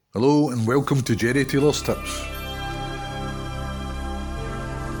Hello and welcome to Gerry Taylor's Tips.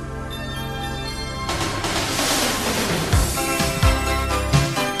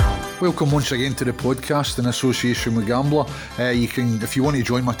 Welcome once again to the podcast in association with Gambler. If you want to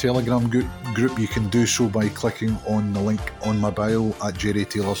join my Telegram group, you can do so by clicking on the link on my bio at Gerry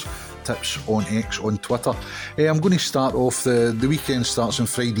Taylor's Tips on X on Twitter. I'm going to start off, the weekend starts on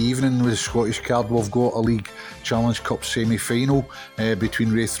Friday evening with the Scottish card. We've got a League Challenge Cup semi-final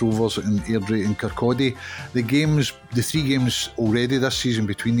between Raith Rovers and Airdrie and Kirkcaldy. The three games already this season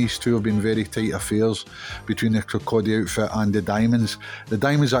between these two have been very tight affairs between the Kirkcaldy outfit and the Diamonds. The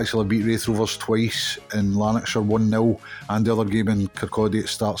Diamonds actually beat Raith Rovers twice in Lanarkshire 1-0, and the other game in Kirkcaldy at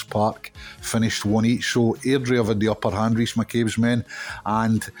Starks Park finished 1-1. So Airdrie have had the upper hand, Rhys McCabe's men,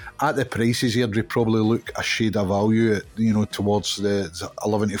 and at the prices, Airdrie probably look a shade of value, towards the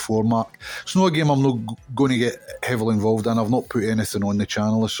 11-4 mark. It's not a game I'm not going to get heavily involved in. I've not put anything on the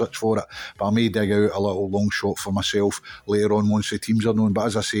channel as such for it, but I may dig out a little long shot for myself later on once the teams are known. But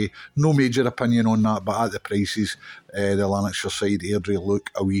as I say, no major opinion on that, but at the prices, the Lanarkshire side, Airdrie, look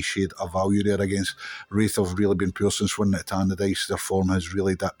a wee shade of value there against Raith. Have really been poor since winning at Tannadice. Their form has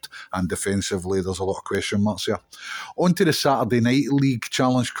really dipped, and defensively there's a lot of question marks there. On to the Saturday night League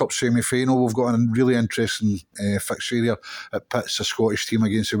Challenge Cup semi-final. We've got a really interesting fixture here. It pits a Scottish team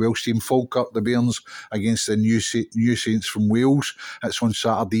against a Welsh team. Falkirk, the Bairns, against the New Saints from Wales. It's on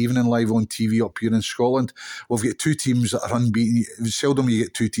Saturday evening, live on TV up here in Scotland. We've got two teams that are unbeaten. Seldom you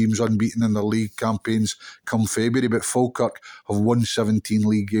get two teams unbeaten in their league campaigns come February, but Falkirk have won 17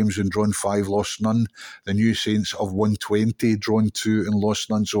 league games and drawn 5, lost none. The New Saints have won 20, drawn 2 and lost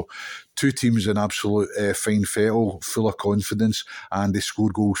none. So two teams in absolute fine fettle, full of confidence, and they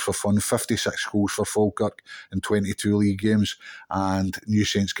scored goals for fun. 56 goals for Falkirk in 22 league games, and New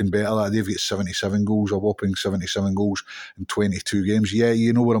Saints can better that. They've got 77 goals, a whopping 77 goals in 22 games. Yeah,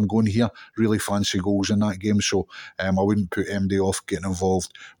 you know where I'm going here. Really fancy goals in that game, so I wouldn't put MD off getting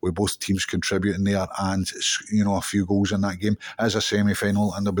involved with both teams contributing there, and a few goals in that game. As a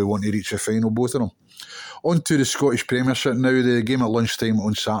semi-final, and they'll be wanting to reach the final, both of them. On to the Scottish Premiership now. The game at lunchtime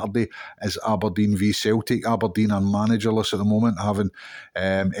on Saturday is Aberdeen v Celtic. Aberdeen are managerless at the moment, having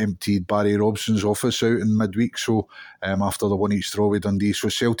emptied Barry Robson's office out in midweek, so after the 1-1 draw with Dundee. So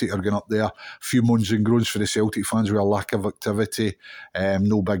Celtic are going up there. A few moans and groans for the Celtic fans with a lack of activity.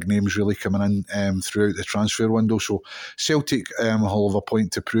 No big names really coming in throughout the transfer window. So Celtic will have a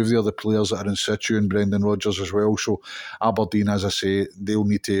point to prove there. The players that are in situ, and Brendan Rodgers as well. So Aberdeen, as I say, they'll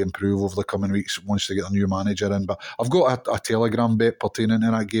need to improve over the coming weeks once they get their new manager in. But I've got a Telegram bet pertaining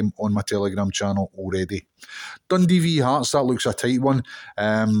to that game on my Telegram channel already. Dundee v Hearts, that looks a tight one.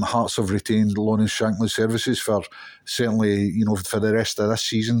 Hearts have retained Lawrence Shankly's services for certainly, for the rest of this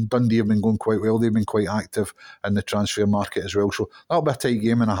season. Dundee have been going quite well. They've been quite active in the transfer market as well. So that'll be a tight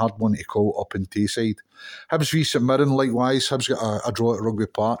game and a hard one to call up in Tayside. Hibs v St Mirren, likewise. Hibs got a draw at Rugby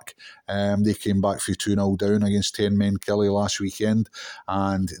Park. They came back for 2-0 down against 10 men Kelly last weekend,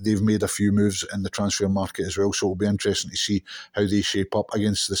 and they've made a few moves in the transfer market as well, so it'll be interesting to see how they shape up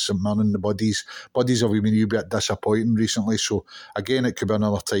against the St Mirren. The Buddies have been a bit disappointing recently, so again it could be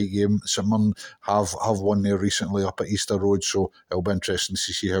another tight game. St Mirren have won there recently up at Easter Road, so it'll be interesting to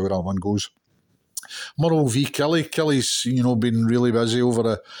see how that one goes. Murrow v Kelly. Kelly's been really busy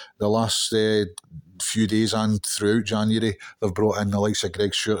over the last few days and throughout January. They've brought in the likes of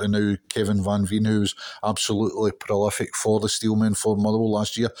Greg Stewart and now Kevin Van Veen, who was absolutely prolific for the Steelmen for Motherwell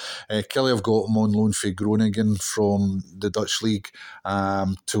last year. Kelly have got him on loan for Groningen from the Dutch League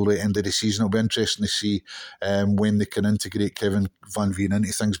till the end of the season. It'll be interesting to see when they can integrate Kevin Van Veen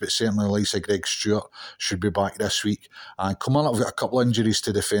into things, but certainly the likes of Greg Stewart should be back this week. And Kilmarnock have got a couple of injuries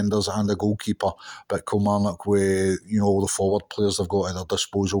to defenders and a goalkeeper, but Kilmarnock, with all the forward players they've got at their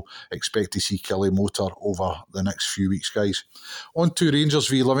disposal, expect to see Kelly motor over the next few weeks, guys. On to Rangers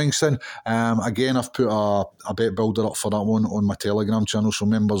v Livingston. Again, I've put a bet builder up for that one on my Telegram channel, so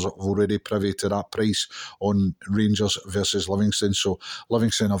members are already privy to that price on Rangers versus Livingston. So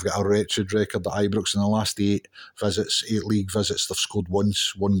Livingston have got a wretched record at Ibrox in the last 8 league visits. They've scored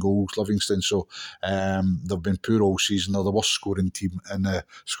one goal, Livingston, so they've been poor all season. They're the worst scoring team in the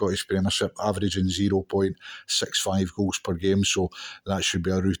Scottish Premiership, averaging 0.65 goals per game, so that should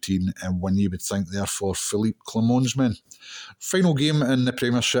be a routine win, you would think, there for Philippe Clement's men. Final game in the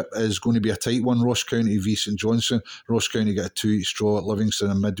Premiership is going to be a tight one. Ross County v St Johnstone. Ross County got a 2-2 draw at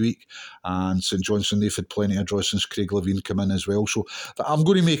Livingston in midweek, and St Johnstone, they've had plenty of draws since Craig Levein came in as well. So I'm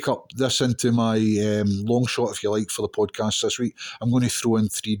going to make up this into my long shot, if you like, for the podcast this week. I'm going to throw in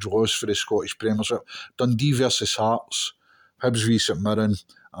 3 draws for the Scottish Premiership. Dundee versus Hearts, Hibs v St Mirren,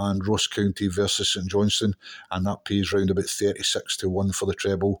 and Ross County versus St Johnstone, and that pays round about 36-1 for the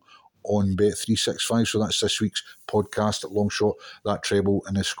treble on Bet365. So that's this week's podcast at Longshot, that treble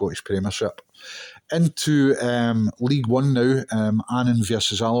in the Scottish Premiership. Into League One now, Annan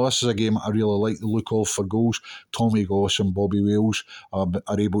versus Alloa. This is a game I really like the look of for goals. Tommy Goss and Bobby Wales are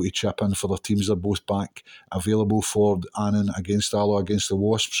able to chip in for their teams. They're both back available for Annan against Alloa against the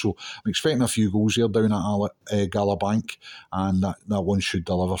Wasps. So I'm expecting a few goals here down at Gala Bank, and that one should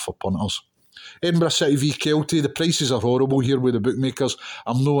deliver for punters. Edinburgh City v Kelty. The prices are horrible here with the bookmakers.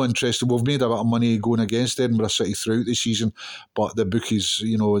 I'm no interested. We've made a bit of money going against Edinburgh City throughout the season, but the bookies,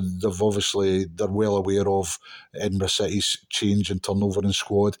 they're well aware of Edinburgh City's change in turnover in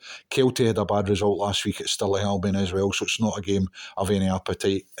squad. Kelty had a bad result last week at Stirling Albion as well, so it's not a game of any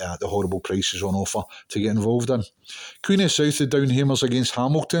appetite at the horrible prices on offer to get involved in. Queen of South, the Downhamers against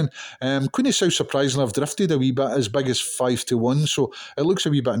Hamilton. Queen of South surprisingly have drifted a wee bit, as big as 5-1, so it looks a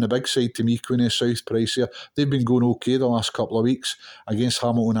wee bit on the big side to me. Queen of South price here. They've been going okay the last couple of weeks against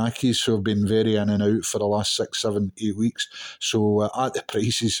Hamilton Accies, who have been very in and out for the last 6, 7, 8 weeks. So at the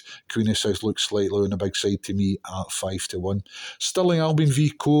prices, Queen of South looks slightly on the big side to me at 5-1. Stirling Albion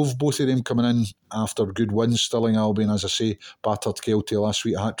v Cove, both of them coming in after good wins. Stirling Albion, as I say, battered Kelty last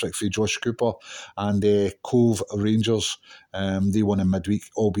week, a hat-trick for Josh Cooper, and Cove Rangers, they won in midweek,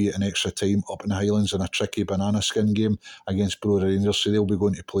 albeit in extra time up in the Highlands in a tricky banana skin game against Brora Rangers, so they'll be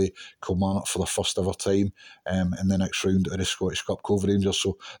going to play Kilmarnock for the first ever time in the next round of the Scottish Cup, Cove Rangers,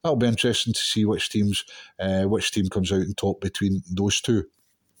 so that'll be interesting to see which team comes out on top between those two.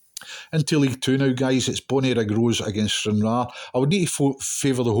 Into League 2 now, guys, it's Bonnyrigg Rose against Stranraer. I would need to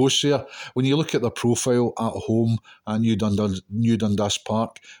favour the hosts here. When you look at their profile at home at New Dundas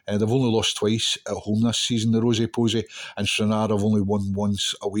Park, they've only lost twice at home this season, the Rosy Posy, and Stranraer have only won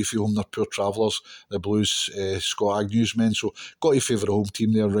once away from home. They're poor travellers, the Blues, Scott Agnew's men, so got to favour the home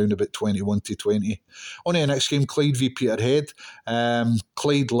team there around about 21-20. On to the next game, Clyde v Peterhead.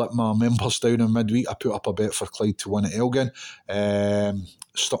 Clyde let my members down in midweek. I put up a bet for Clyde to win at Elgin.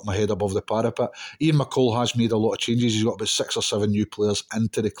 Stuck my head above the parapet. Ian McCall has made a lot of changes. He's got about 6 or 7 new players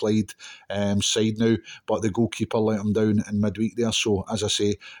into the Clyde side now, but the goalkeeper let him down in midweek there. So, as I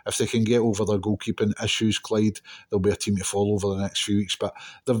say, if they can get over their goalkeeping issues, Clyde, they'll be a team to follow over the next few weeks. But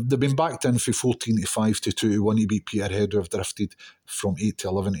they've been backed in for 14-5 to 2-1 to beat Peterhead, who have drifted from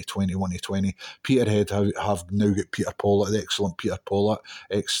 8-11 to 21-20. Peterhead have now got Peter Pollitt, the excellent Peter Pollitt,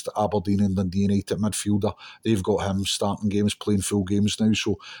 ex-Aberdeen and Dundee United midfielder. They've got him starting games, playing full games now,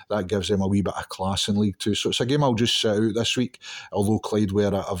 so that gives them a wee bit of class in League 2. So it's a game I'll just sit out this week, although Clyde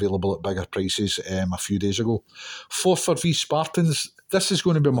were available at bigger prices a few days ago. Forfar v Spartans. This is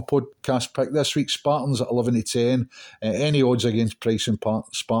going to be my podcast pick this week. Spartans at 11-10. Any odds against Price and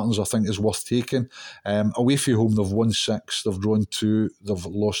Spartans I think is worth taking. Away from home they've won 6, they've drawn 2, they've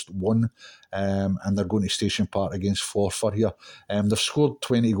lost 1. And they're going to Station Park against Forfar here. They've scored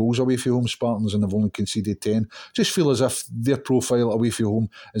 20 goals away from home, Spartans, and they've only conceded 10. Just feel as if their profile away from home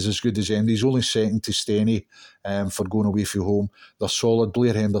is as good as Endy's, only second to Steny for going away from home. They're solid.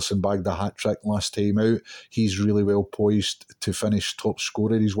 Blair Henderson bagged a hat-trick last time out. He's really well poised to finish top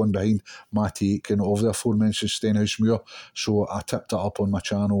scorer. He's one behind Matty Aitken of the aforementioned Stenhousemuir. So I tipped it up on my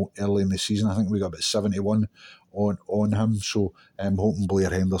channel early in the season. I think we got about 71 on him, so I'm hoping Blair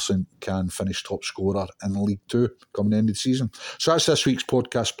Henderson can finish top scorer in League 2 coming end of the season. So that's this week's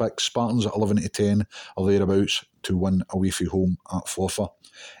podcast pick. Spartans at 11-10 or thereabouts to win away from home at Forfar.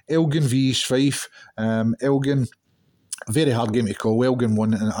 Elgin v East Fife. Elgin, very hard game to call. Elgin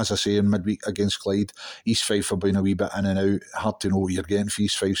won, as I say, in midweek against Clyde. East Fife have been a wee bit in and out. Hard to know what you're getting for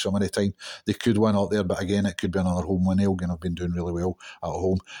East Fife some of the time. They could win up there, but again, it could be another home win. Elgin have been doing really well at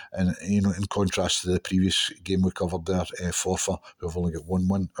home. And, in contrast to the previous game we covered there, Forfar, who have only got 1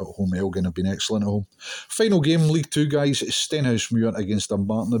 win at home. Elgin have been excellent at home. Final game, League 2, guys, is Stenhousemuir against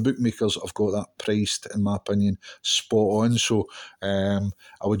Dumbarton. The bookmakers have got that priced, in my opinion, spot on. So I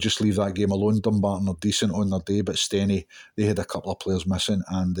would just leave that game alone. Dumbarton are decent on their day, but Steny, they had a couple of players missing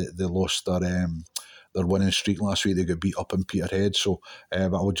and they lost their winning streak last week. They got beat up in Peterhead, so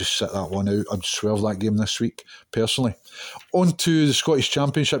but I would just sit that one out. I'd swerve that game this week, personally. On to the Scottish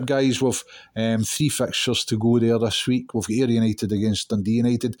Championship, guys. We've 3 fixtures to go there this week. We've got Ayr United against Dundee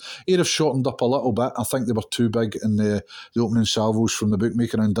United. Ayr have shortened up a little bit. I think they were too big in the opening salvos from the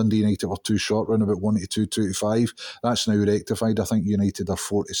bookmaker, and Dundee United were too short, around about 1-2, 2-5. That's now rectified. I think United are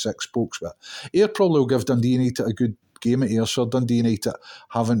 4-6 folks, but Ayr probably will give Dundee United a good game at Ayr. So Dundee United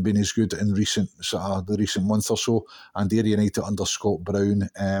haven't been as good in the recent month or so, and Ayr United under Scott Brown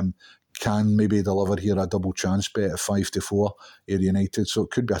can maybe deliver here a double chance bet at 5-4 Ayr United, so it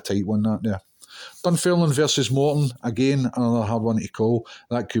could be a tight one that there. Dunfermline versus Morton, again, another hard one to call.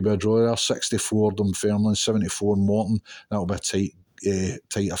 That could be a draw there. 64 Dunfermline, 74 Morton. That'll be a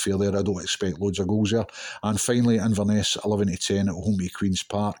tight affair there. I don't expect loads of goals there. And finally, Inverness 11-10 at home to Queen's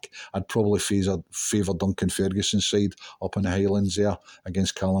Park. I'd probably favour Duncan Ferguson's side up in the Highlands there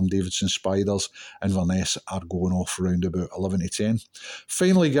against Callum Davidson Spiders. Inverness are going off round about 11-10.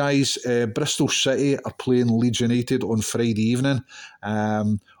 Finally, guys, Bristol City are playing Leeds United on Friday evening.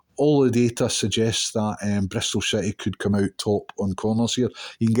 All the data suggests that Bristol City could come out top on corners here.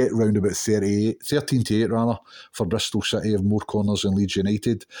 You can get round about 13-8 rather, for Bristol City, have more corners than Leeds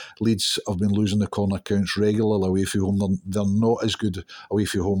United. Leeds have been losing the corner counts regularly away from home. They're not as good away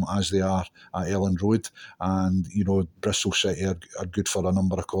from home as they are at Elland Road. And, you know, Bristol City are good for a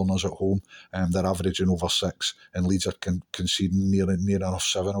number of corners at home. They're averaging over 6, and Leeds are conceding near enough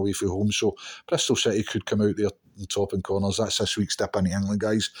 7 away from home. So Bristol City could come out there and top in corners. That's this week's Dip in England,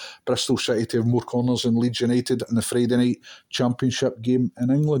 guys. Bristol City to have more corners than Leeds United in the Friday night championship game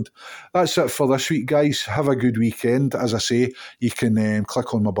in England. That's it for this week, guys. Have a good weekend. As I say, you can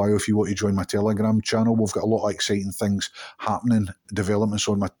click on my bio if you want to join my Telegram channel. We've got a lot of exciting things happening, developments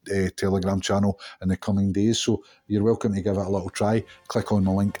on my Telegram channel in the coming days, so you're welcome to give it a little try. Click on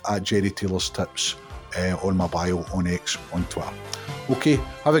the link at Gerry Taylor's Tips on my bio on X on Twitter. Okay,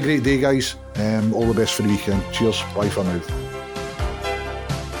 have a great day, guys. All the best for the weekend. Cheers. Bye for now.